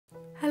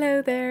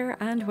Hello there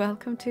and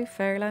welcome to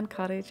Fairyland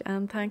Cottage,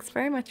 and thanks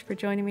very much for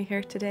joining me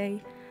here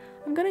today.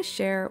 I'm going to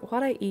share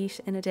what I eat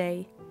in a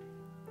day.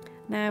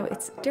 Now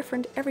it's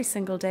different every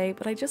single day,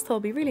 but I just thought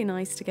it'd be really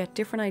nice to get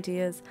different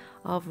ideas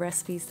of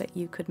recipes that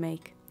you could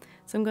make.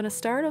 So I'm going to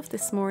start off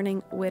this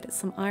morning with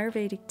some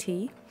Ayurvedic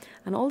tea,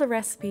 and all the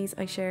recipes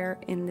I share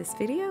in this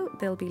video,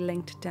 they'll be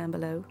linked down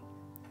below.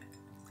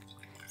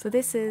 So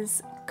this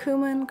is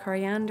cumin,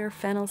 coriander,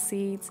 fennel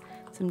seeds,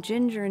 some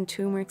ginger and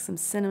turmeric, some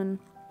cinnamon.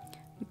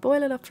 You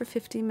boil it up for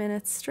 15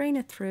 minutes, strain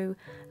it through,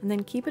 and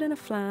then keep it in a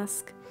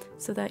flask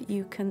so that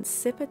you can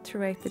sip it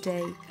throughout the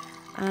day.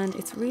 And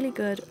it's really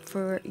good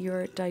for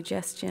your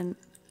digestion.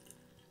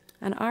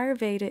 And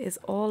Ayurveda is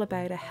all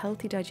about a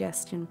healthy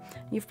digestion.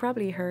 You've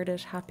probably heard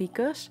it: happy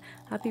gut,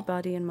 happy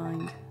body and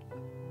mind.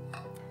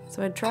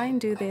 So I try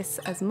and do this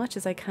as much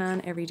as I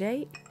can every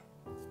day.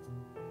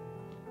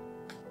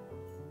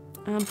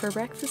 And for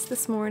breakfast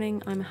this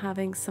morning, I'm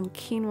having some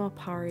quinoa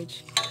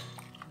porridge.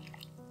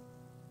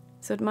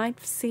 So it might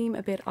seem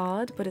a bit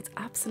odd, but it's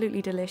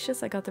absolutely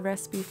delicious. I got the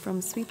recipe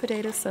from Sweet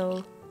Potato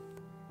Soul.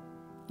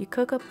 You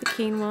cook up the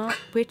quinoa,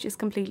 which is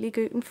completely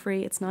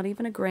gluten-free. It's not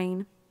even a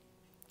grain.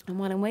 And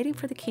while I'm waiting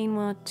for the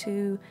quinoa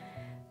to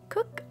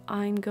cook,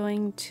 I'm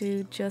going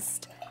to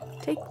just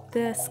take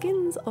the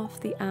skins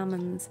off the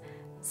almonds.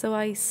 So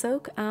I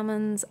soak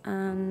almonds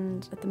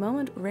and, at the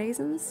moment,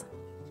 raisins.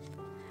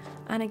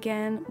 And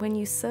again, when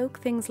you soak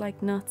things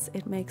like nuts,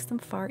 it makes them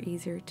far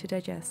easier to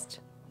digest.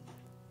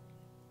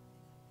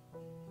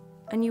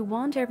 And you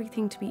want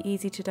everything to be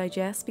easy to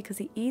digest, because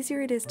the easier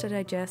it is to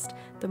digest,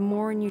 the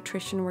more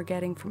nutrition we're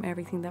getting from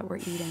everything that we're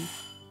eating.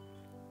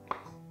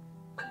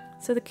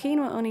 So the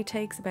quinoa only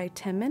takes about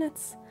 10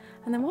 minutes.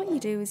 And then what you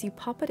do is you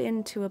pop it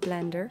into a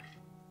blender.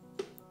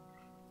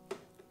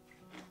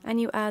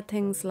 And you add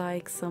things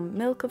like some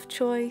milk of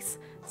choice,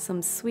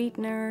 some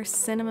sweetener,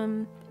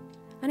 cinnamon,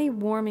 any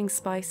warming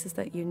spices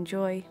that you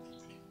enjoy.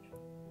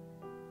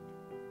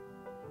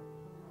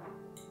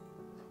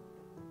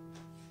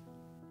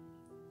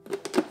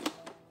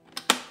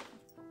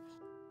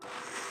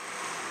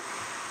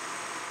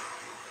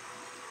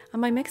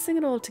 And by mixing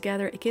it all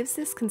together, it gives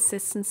this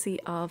consistency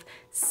of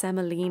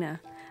semolina.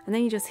 And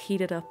then you just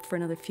heat it up for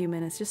another few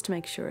minutes just to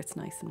make sure it's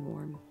nice and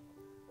warm.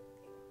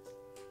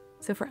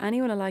 So for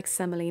anyone who likes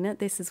semolina,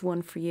 this is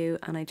one for you.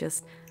 And I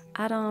just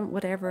add on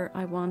whatever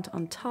I want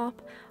on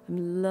top.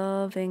 I'm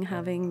loving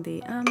having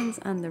the almonds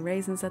and the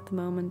raisins at the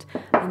moment,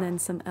 and then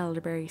some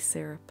elderberry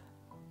syrup.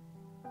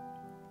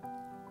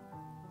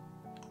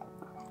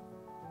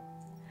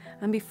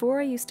 And before,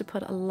 I used to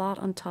put a lot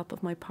on top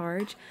of my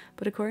porridge,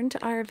 but according to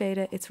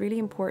Ayurveda, it's really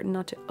important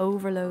not to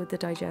overload the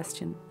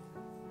digestion.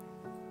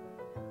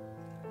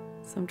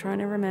 So I'm trying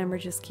to remember,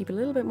 just keep it a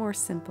little bit more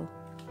simple.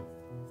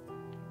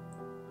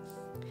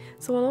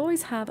 So I'll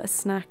always have a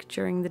snack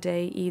during the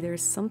day, either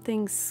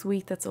something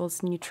sweet that's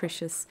also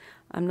nutritious.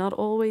 I'm not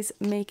always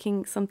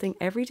making something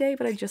every day,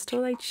 but I just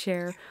thought I'd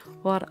share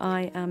what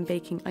I am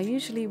baking. I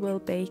usually will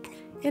bake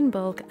in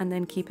bulk and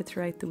then keep it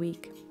throughout the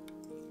week.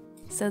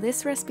 So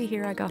this recipe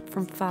here I got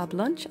from Fab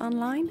Lunch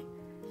online.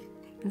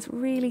 It's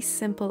really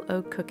simple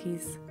oat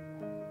cookies.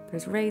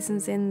 There's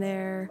raisins in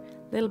there,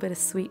 a little bit of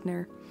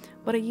sweetener.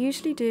 What I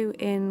usually do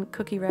in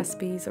cookie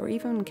recipes or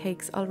even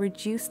cakes, I'll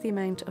reduce the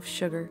amount of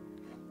sugar.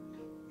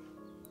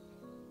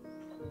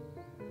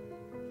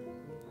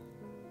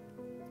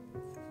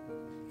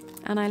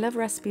 And I love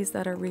recipes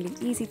that are really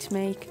easy to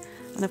make.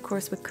 And of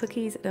course with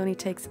cookies, it only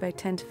takes about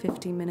 10 to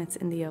 15 minutes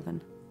in the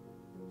oven.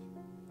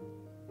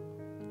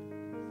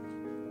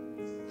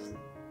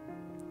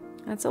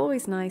 And it's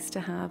always nice to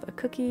have a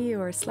cookie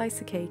or a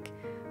slice of cake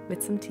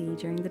with some tea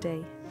during the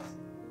day.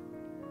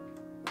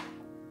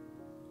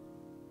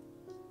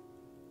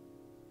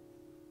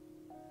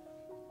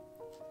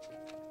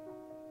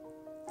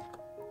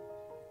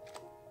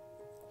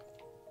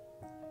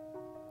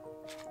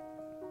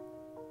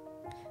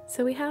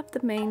 So we have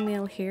the main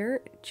meal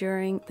here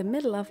during the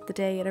middle of the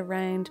day at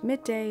around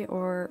midday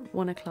or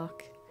 1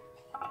 o'clock.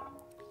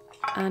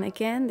 And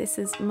again, this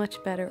is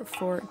much better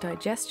for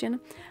digestion.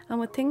 And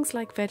with things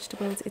like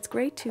vegetables, it's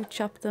great to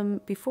chop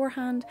them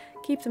beforehand,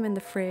 keep them in the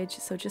fridge,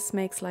 so it just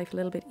makes life a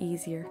little bit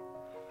easier.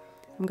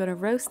 I'm going to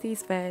roast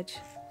these veg.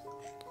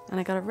 And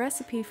I got a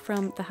recipe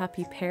from The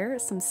Happy Pear,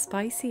 some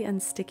spicy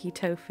and sticky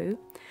tofu.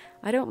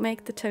 I don't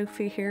make the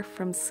tofu here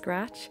from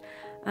scratch.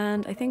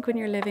 And I think when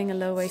you're living a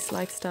low-waste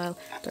lifestyle,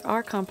 there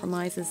are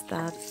compromises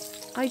that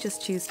I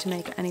just choose to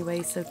make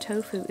anyway, so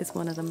tofu is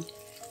one of them.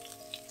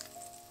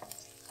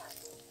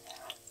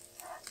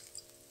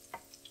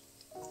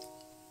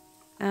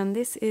 And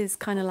this is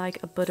kind of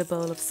like a Buddha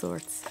bowl of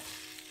sorts.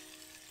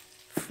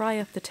 Fry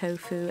up the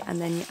tofu and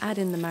then you add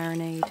in the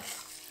marinade.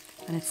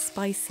 And it's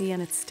spicy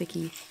and it's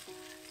sticky.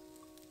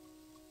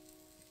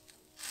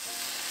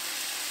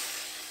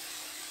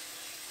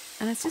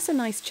 And it's just a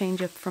nice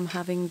change up from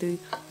having the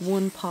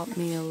one pot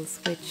meals,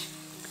 which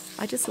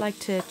I just like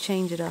to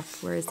change it up,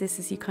 whereas this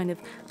is you kind of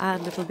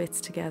add little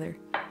bits together.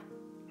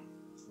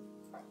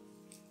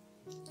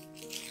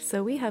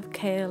 So we have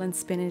kale and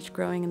spinach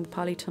growing in the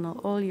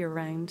polytunnel all year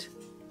round.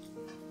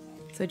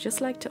 So So I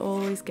just like to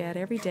always get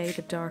every day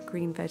the dark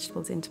green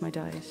vegetables into my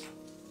diet.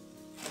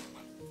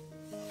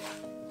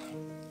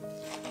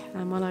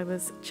 And while I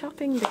was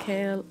chopping the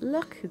kale,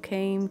 look who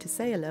came to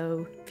say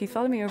hello. If you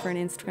follow me over on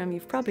Instagram,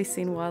 you've probably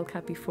seen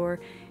Wildcat before.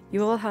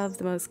 You all have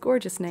the most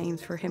gorgeous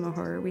names for him or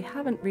her. We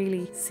haven't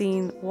really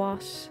seen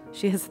what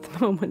she is at the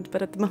moment,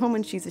 but at the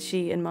moment she's a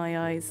she in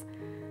my eyes.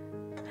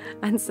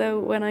 And so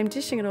when I'm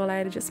dishing it all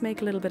out, I just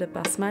make a little bit of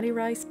basmati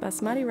rice.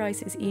 Basmati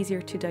rice is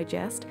easier to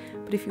digest,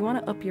 but if you want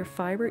to up your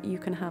fibre, you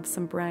can have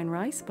some brown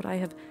rice, but I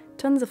have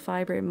tons of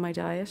fibre in my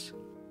diet.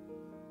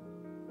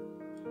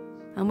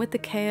 And with the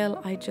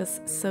kale, I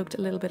just soaked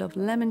a little bit of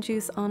lemon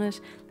juice on it,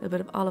 a little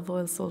bit of olive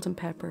oil, salt and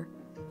pepper.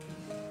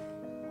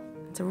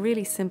 It's a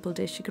really simple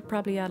dish. You could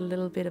probably add a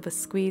little bit of a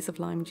squeeze of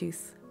lime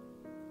juice.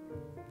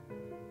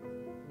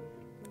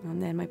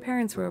 And then my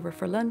parents were over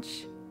for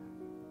lunch.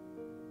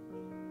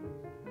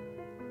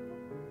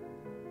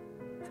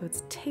 So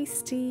it's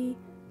tasty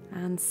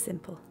and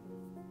simple.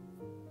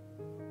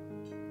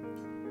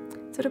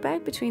 So at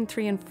about between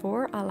 3 and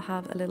 4, I'll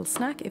have a little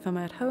snack if I'm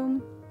at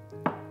home.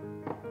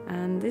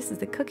 And this is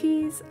the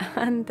cookies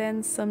and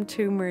then some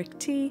turmeric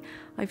tea.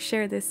 I've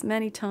shared this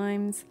many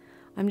times.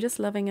 I'm just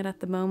loving it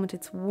at the moment.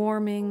 It's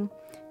warming.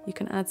 You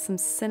can add some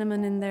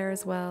cinnamon in there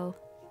as well.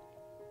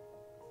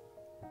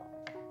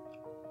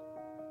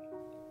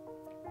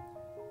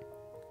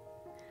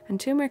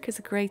 And turmeric is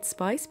a great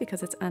spice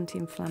because it's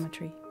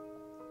anti-inflammatory.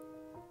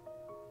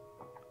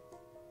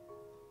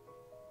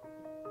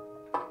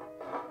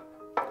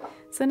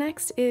 So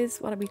next is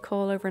what we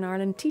call over in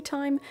Ireland tea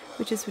time,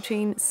 which is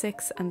between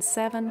 6 and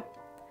 7.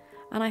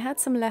 And I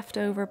had some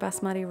leftover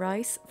basmati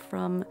rice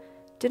from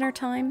dinner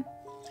time.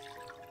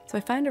 So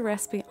I found a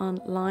recipe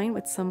online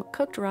with some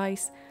cooked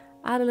rice,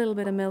 add a little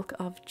bit of milk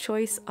of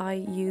choice. I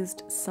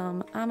used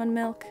some almond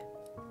milk,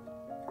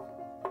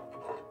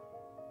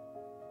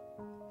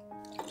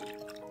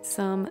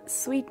 some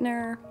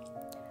sweetener,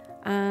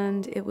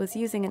 and it was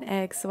using an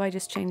egg, so I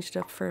just changed it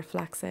up for a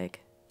flax egg.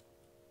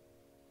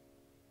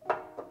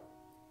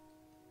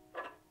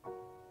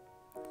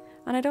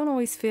 And I don't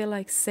always feel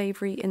like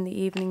savoury in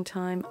the evening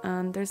time,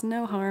 and there's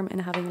no harm in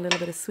having a little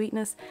bit of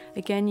sweetness.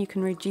 Again, you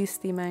can reduce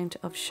the amount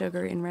of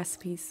sugar in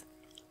recipes.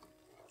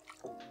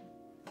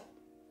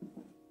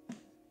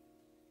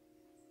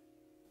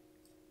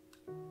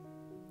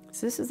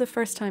 So this is the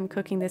first time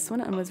cooking this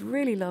one and was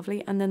really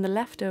lovely, and then the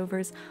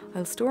leftovers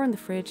I'll store in the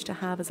fridge to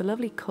have as a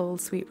lovely cold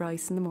sweet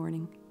rice in the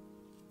morning.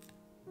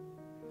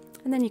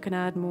 And then you can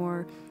add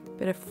more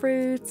bit of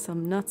fruit,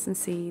 some nuts and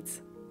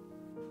seeds.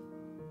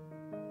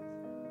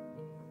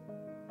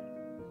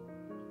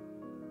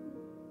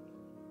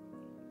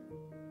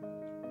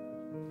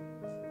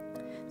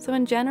 So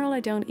in general,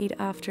 I don't eat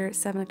after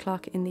 7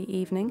 o'clock in the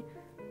evening.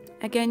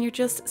 Again, you're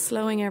just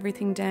slowing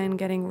everything down,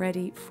 getting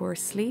ready for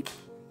sleep.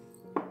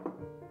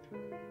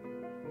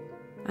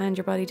 And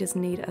your body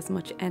doesn't need as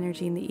much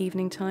energy in the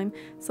evening time.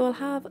 So I'll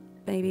have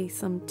maybe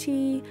some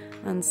tea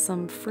and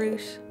some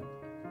fruit.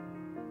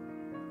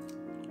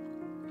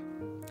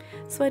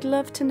 So I'd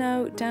love to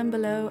know down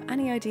below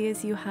any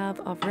ideas you have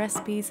of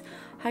recipes,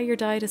 how your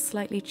diet has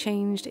slightly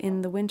changed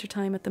in the winter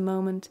time at the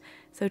moment.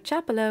 So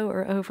chat below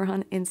or over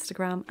on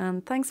Instagram,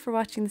 and thanks for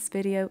watching this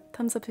video.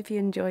 Thumbs up if you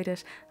enjoyed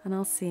it, and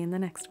I'll see you in the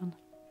next one.